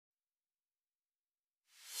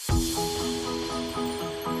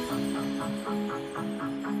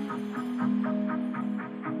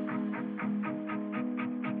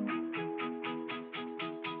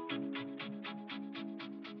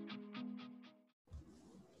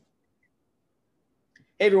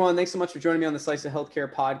Hey everyone, thanks so much for joining me on the Slice of Healthcare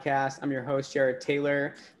podcast. I'm your host, Jared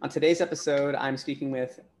Taylor. On today's episode, I'm speaking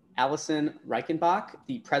with Allison Reichenbach,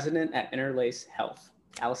 the president at Interlace Health.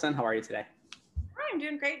 Allison, how are you today? Hi, I'm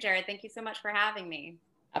doing great, Jared. Thank you so much for having me.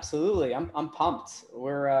 Absolutely, I'm pumped.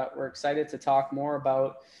 We're excited to talk more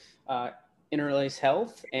about Interlace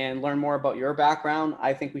Health and learn more about your background.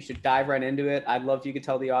 I think we should dive right into it. I'd love if you could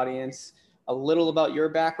tell the audience a little about your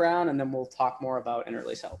background, and then we'll talk more about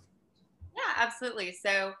Interlace Health. Yeah, absolutely.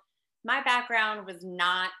 So my background was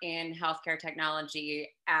not in healthcare technology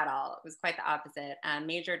at all. It was quite the opposite.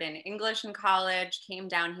 Majored in English in college, came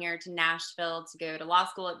down here to Nashville to go to law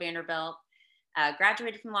school at Vanderbilt,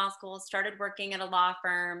 graduated from law school, started working at a law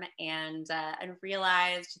firm, and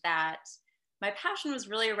realized that my passion was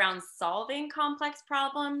really around solving complex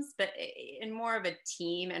problems, but in more of a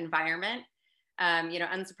team environment.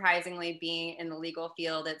 Unsurprisingly, being in the legal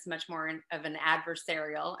field, it's much more of an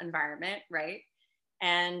adversarial environment, right?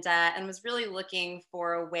 And was really looking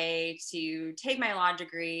for a way to take my law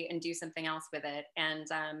degree and do something else with it. And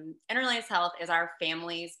Interlace Health is our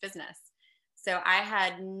family's business. So I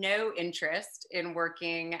had no interest in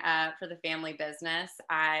working for the family business.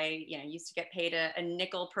 I, used to get paid a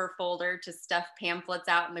nickel per folder to stuff pamphlets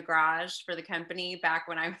out in the garage for the company back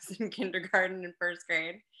when I was in kindergarten and first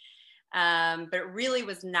grade. But it really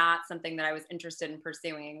was not something that I was interested in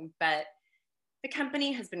pursuing. But the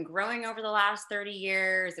company has been growing over the last 30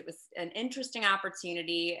 years. It was an interesting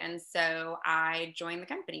opportunity. And so I joined the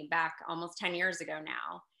company back almost 10 years ago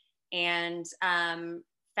now, and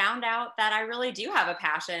found out that I really do have a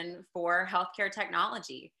passion for healthcare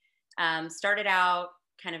technology. Started out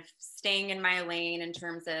kind of staying in my lane in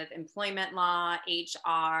terms of employment law,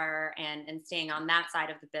 HR, and staying on that side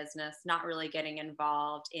of the business, not really getting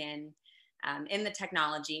involved in the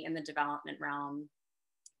technology, in the development realm.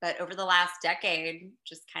 But over the last decade,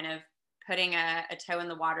 just kind of putting a toe in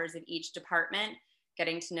the waters of each department,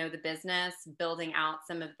 getting to know the business, building out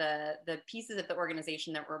some of the pieces of the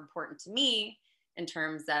organization that were important to me in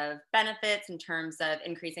terms of benefits, in terms of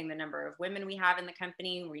increasing the number of women we have in the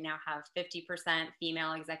company. We now have 50%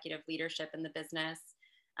 female executive leadership in the business.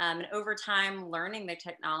 And over time, learning the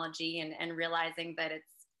technology and realizing that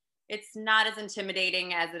it's not as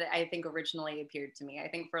intimidating as it, I think, originally appeared to me. I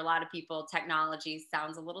think for a lot of people, technology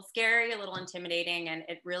sounds a little scary, a little intimidating, and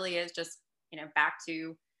it really is just, back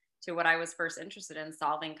to what I was first interested in,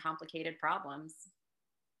 solving complicated problems.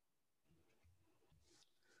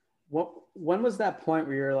 When was that point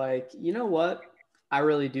where you're like, you know what, I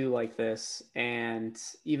really do like this, and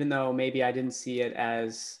even though maybe I didn't see it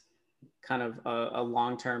as kind of a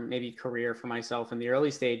long-term maybe career for myself in the early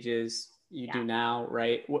stages, you do now,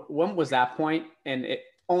 right? When was that point? And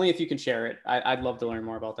only if you can share it. I'd love to learn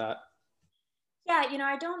more about that. Yeah,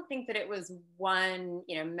 I don't think that it was one,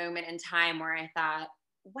 moment in time where I thought,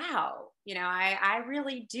 wow, I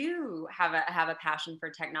really do have a passion for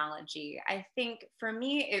technology. I think for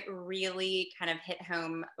me, it really kind of hit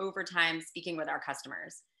home over time speaking with our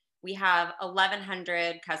customers. We have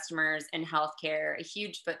 1,100 customers in healthcare, a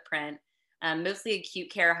huge footprint, mostly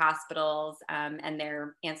acute care hospitals and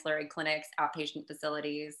their ancillary clinics, outpatient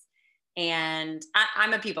facilities. And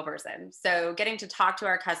I'm a people person. So getting to talk to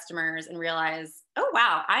our customers and realize, oh,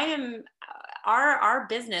 wow, our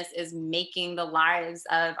business is making the lives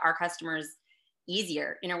of our customers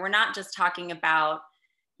easier. We're not just talking about,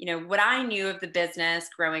 what I knew of the business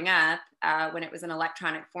growing up when it was an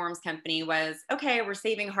electronic forms company was, okay, we're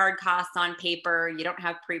saving hard costs on paper. You don't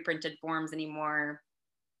have pre-printed forms anymore.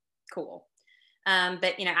 Cool.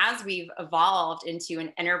 But as we've evolved into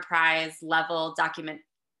an enterprise level document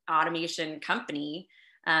automation company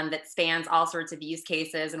that spans all sorts of use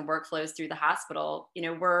cases and workflows through the hospital,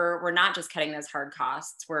 we're not just cutting those hard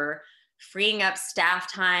costs. We're freeing up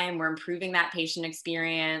staff time. We're improving that patient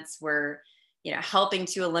experience. We're helping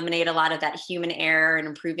to eliminate a lot of that human error and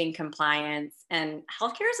improving compliance. And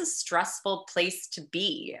healthcare is a stressful place to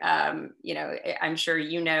be. I'm sure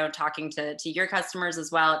talking to your customers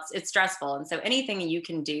as well, it's stressful. And so anything you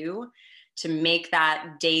can do to make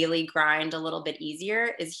that daily grind a little bit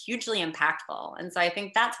easier is hugely impactful. And so I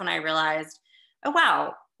think that's when I realized, oh,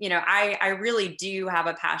 wow, I really do have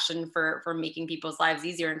a passion for making people's lives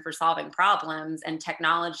easier and for solving problems. And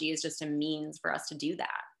technology is just a means for us to do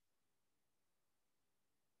that.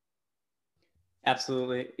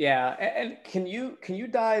 Absolutely. Yeah. And can you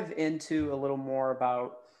dive into a little more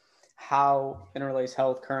about how Interlace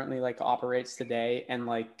Health currently operates today, and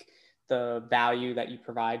the value that you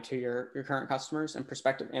provide to your current customers and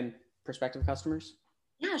prospective customers?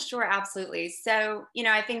 Yeah, sure. Absolutely. So,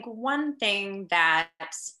 I think one thing that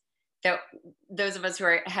those of us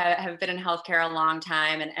who have been in healthcare a long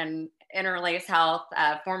time and Interlace Health,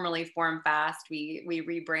 formerly FormFast, we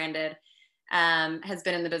rebranded, has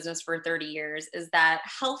been in the business for 30 years, is that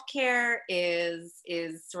healthcare is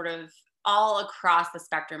sort of all across the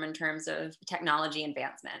spectrum in terms of technology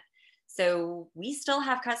advancement. So we still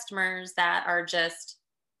have customers that are just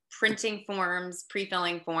printing forms,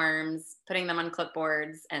 pre-filling forms, putting them on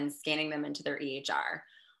clipboards and scanning them into their EHR,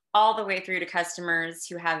 all the way through to customers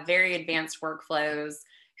who have very advanced workflows,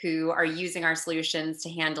 who are using our solutions to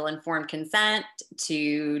handle informed consent,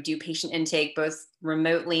 to do patient intake both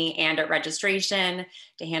remotely and at registration,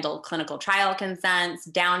 to handle clinical trial consents,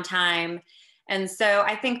 downtime. And so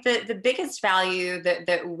I think that the biggest value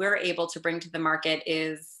that we're able to bring to the market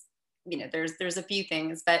is, there's a few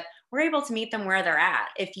things, but we're able to meet them where they're at.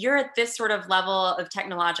 If you're at this sort of level of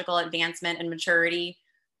technological advancement and maturity,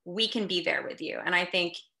 we can be there with you. And I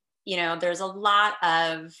think, there's a lot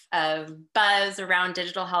of buzz around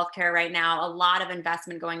digital healthcare right now, a lot of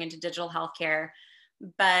investment going into digital healthcare.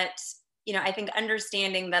 But, I think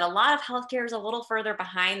understanding that a lot of healthcare is a little further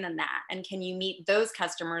behind than that. And can you meet those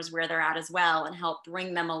customers where they're at as well and help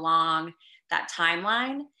bring them along that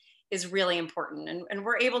timeline is really important. And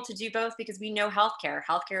we're able to do both because we know healthcare.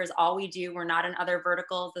 Healthcare is all we do. We're not in other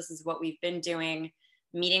verticals. This is what we've been doing,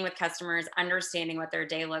 meeting with customers, understanding what their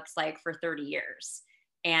day looks like for 30 years.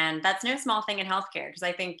 And that's no small thing in healthcare, because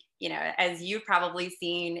I think, as you've probably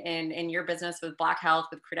seen in your business with Black Health,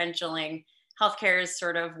 with credentialing, healthcare is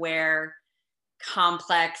sort of where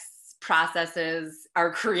complex processes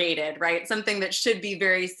are created, right? Something that should be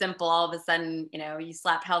very simple, all of a sudden, you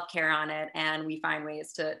slap healthcare on it and we find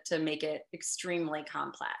ways to make it extremely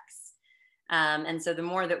complex. And so the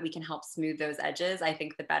more that we can help smooth those edges, I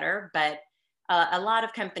think the better. But a lot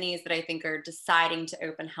of companies that I think are deciding to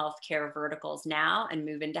open healthcare verticals now and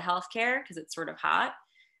move into healthcare because it's sort of hot,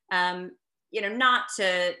 not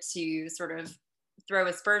to sort of throw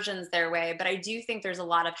aspersions their way, but I do think there's a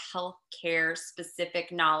lot of healthcare specific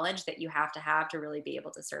knowledge that you have to really be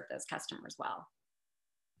able to serve those customers well.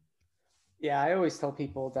 Yeah, I always tell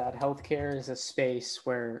people that healthcare is a space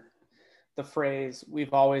where the phrase,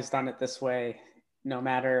 "we've always done it this way," no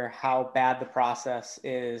matter how bad the process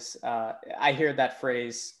is, I hear that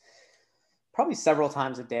phrase probably several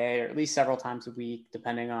times a day, or at least several times a week,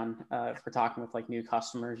 depending on if we're talking with like new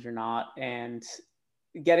customers or not. And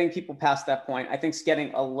getting people past that point, I think, is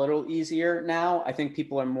getting a little easier now. I think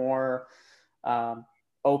people are more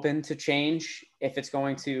open to change if it's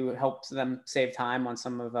going to help them save time on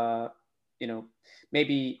some of,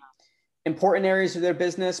 maybe important areas of their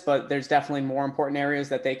business, but there's definitely more important areas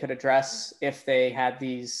that they could address if they had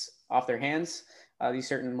these off their hands, these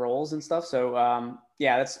certain roles and stuff. So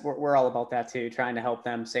we're all about that too, trying to help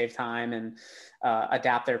them save time and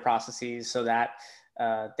adapt their processes so that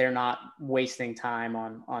they're not wasting time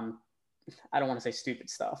on I don't want to say stupid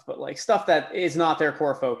stuff, but like stuff that is not their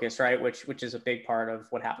core focus, right? Which is a big part of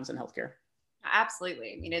what happens in healthcare.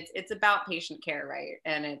 Absolutely. I mean, it's about patient care, right?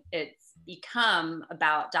 And it's become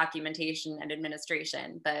about documentation and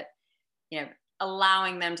administration, but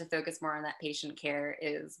allowing them to focus more on that patient care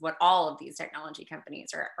is what all of these technology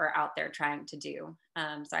companies are out there trying to do.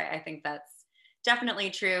 So I think that's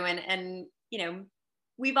definitely true. And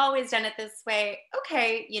we've always done it this way.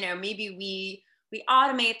 Okay, maybe we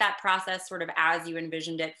automate that process sort of as you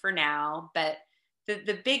envisioned it for now, but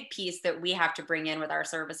the big piece that we have to bring in with our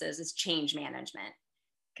services is change management.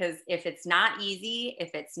 Because if it's not easy,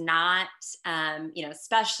 if it's not,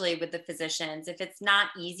 especially with the physicians, if it's not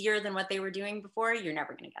easier than what they were doing before, you're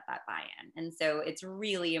never going to get that buy-in. And so it's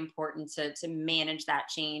really important to manage that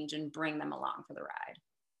change and bring them along for the ride.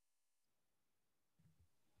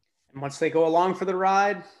 And once they go along for the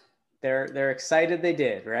ride, they're excited they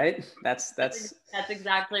did, right? That's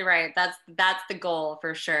exactly right. That's the goal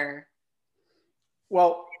for sure.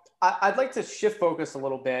 Well, I'd like to shift focus a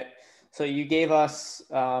little bit. So you gave us,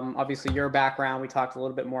 obviously, your background. We talked a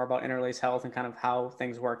little bit more about Interlace Health and kind of how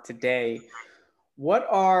things work today. What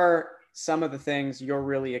are some of the things you're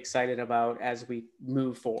really excited about as we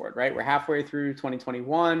move forward, right? We're halfway through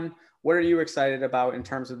 2021. What are you excited about in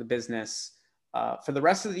terms of the business for the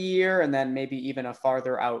rest of the year, and then maybe even a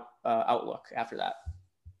farther outlook after that?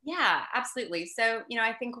 Yeah, absolutely. So,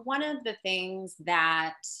 I think one of the things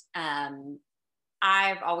that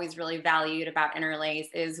I've always really valued about Interlace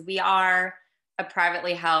is we are a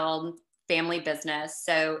privately held family business.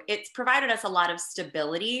 So it's provided us a lot of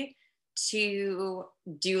stability to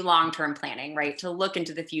do long-term planning, right? To look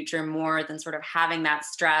into the future more than sort of having that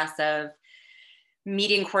stress of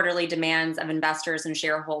meeting quarterly demands of investors and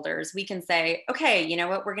shareholders. We can say, okay, you know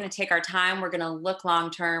what, we're going to take our time. We're going to look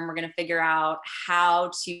long-term. We're going to figure out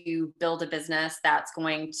how to build a business that's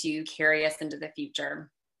going to carry us into the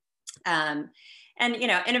future. And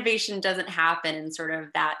innovation doesn't happen in sort of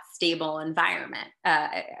that stable environment,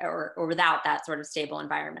 or without that sort of stable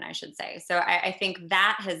environment, I should say. So I think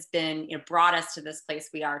that has been brought us to this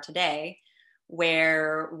place we are today,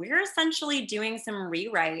 where we're essentially doing some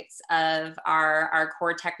rewrites of our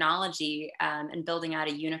core technology, and building out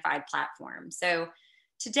a unified platform. So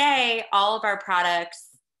today, all of our products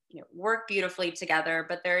work beautifully together,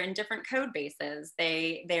 but they're in different code bases.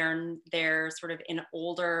 They're sort of in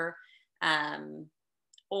older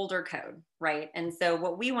code, right? And so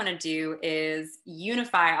what we want to do is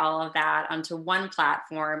unify all of that onto one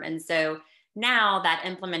platform. And so now that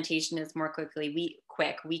implementation is more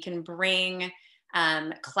quick. We can bring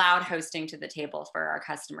cloud hosting to the table for our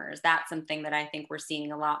customers. That's something that I think we're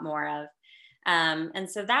seeing a lot more of. And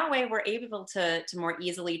so that way we're able to more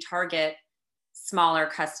easily target smaller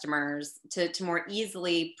customers, to more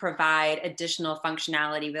easily provide additional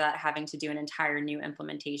functionality without having to do an entire new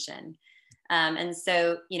implementation. And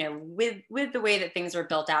so, with the way that things are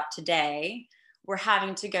built out today, we're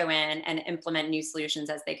having to go in and implement new solutions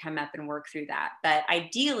as they come up and work through that. But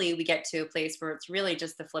ideally, we get to a place where it's really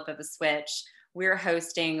just the flip of a switch. We're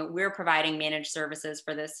hosting, we're providing managed services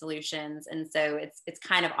for those solutions. And so it's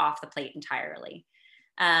kind of off the plate entirely.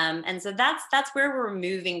 And so that's where we're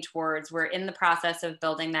moving towards. We're in the process of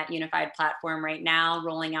building that unified platform right now,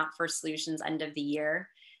 rolling out first solutions end of the year.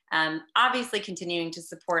 Obviously continuing to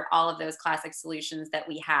support all of those classic solutions that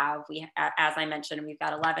we have. As I mentioned, we've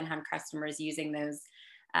got 1,100 customers using those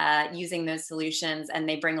solutions, and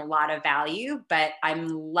they bring a lot of value, but I'm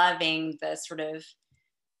loving the sort of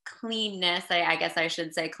cleanness, I guess I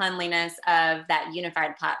should say cleanliness of that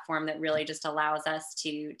unified platform that really just allows us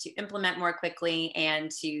to implement more quickly, and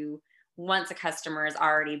to, once a customer is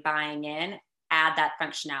already buying in, add that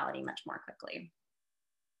functionality much more quickly.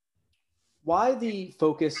 Why the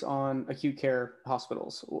focus on acute care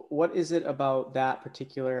hospitals? What is it about that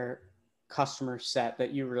particular customer set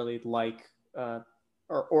that you really like,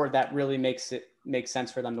 or that really makes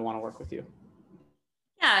sense for them to want to work with you?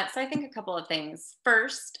 Yeah, so I think a couple of things.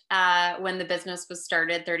 First, when the business was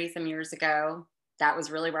started 30 some years ago, that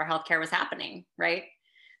was really where healthcare was happening, right?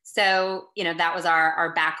 So, that was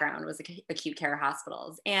our background, was acute care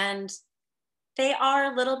hospitals. And they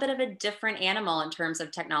are a little bit of a different animal in terms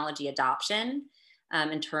of technology adoption,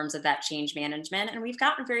 in terms of that change management. And we've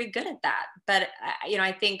gotten very good at that. But,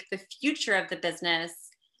 I think the future of the business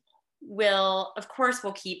we'll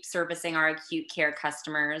keep servicing our acute care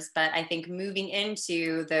customers, but I think moving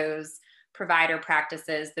into those provider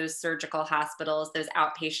practices, those surgical hospitals, those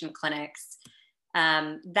outpatient clinics,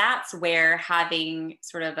 that's where having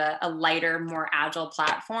sort of a lighter, more agile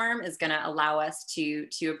platform is going to allow us to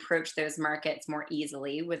approach those markets more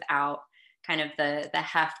easily without kind of the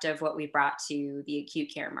heft of what we brought to the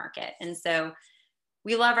acute care market. And so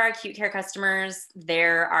we love our acute care customers.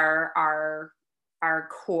 They're our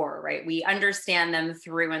core, right? We understand them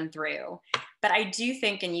through and through. But I do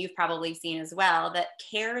think, and you've probably seen as well, that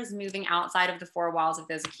care is moving outside of the four walls of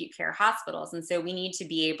those acute care hospitals. And so we need to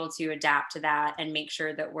be able to adapt to that and make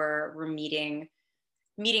sure that we're meeting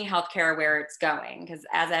healthcare where it's going. Because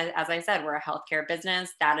as I said, we're a healthcare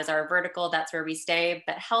business. That is our vertical. That's where we stay.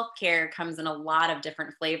 But healthcare comes in a lot of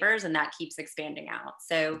different flavors, and that keeps expanding out.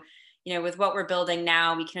 So, with what we're building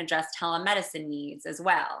now, we can address telemedicine needs as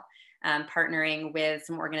well. Partnering with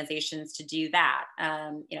some organizations to do that.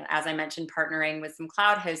 As I mentioned, partnering with some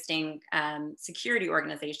cloud hosting security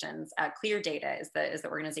organizations. ClearData is the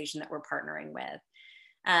organization that we're partnering with.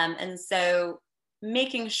 And so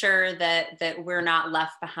making sure that we're not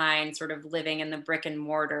left behind sort of living in the brick and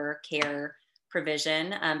mortar care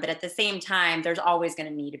provision. But at the same time, there's always going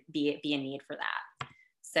to be a need for that.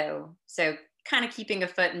 So kind of keeping a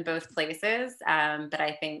foot in both places. But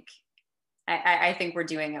I think we're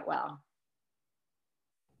doing it well.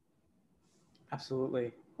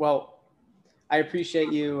 Absolutely. Well, I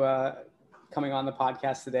appreciate you coming on the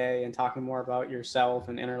podcast today and talking more about yourself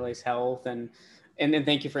and Interlace Health, and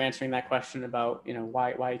thank you for answering that question about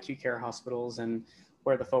why acute care hospitals and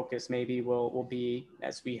where the focus maybe will be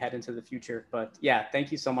as we head into the future. But yeah,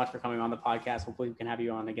 thank you so much for coming on the podcast. Hopefully we can have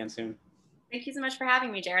you on again soon. Thank you so much for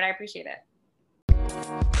having me, Jared. I appreciate it.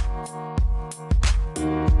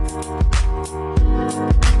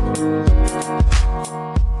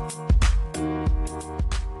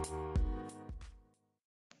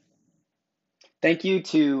 Thank you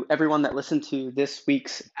to everyone that listened to this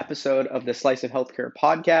week's episode of the Slice of Healthcare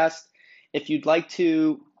podcast. If you'd like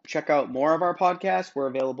to check out more of our podcasts, we're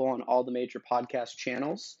available on all the major podcast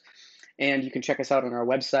channels. And you can check us out on our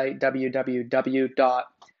website,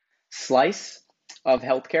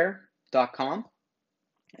 www.sliceofhealthcare.com.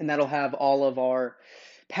 And that'll have all of our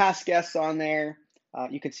past guests on there.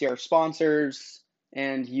 You can see our sponsors,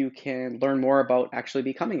 and you can learn more about actually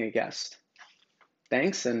becoming a guest.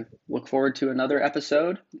 Thanks, and look forward to another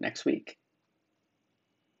episode next week.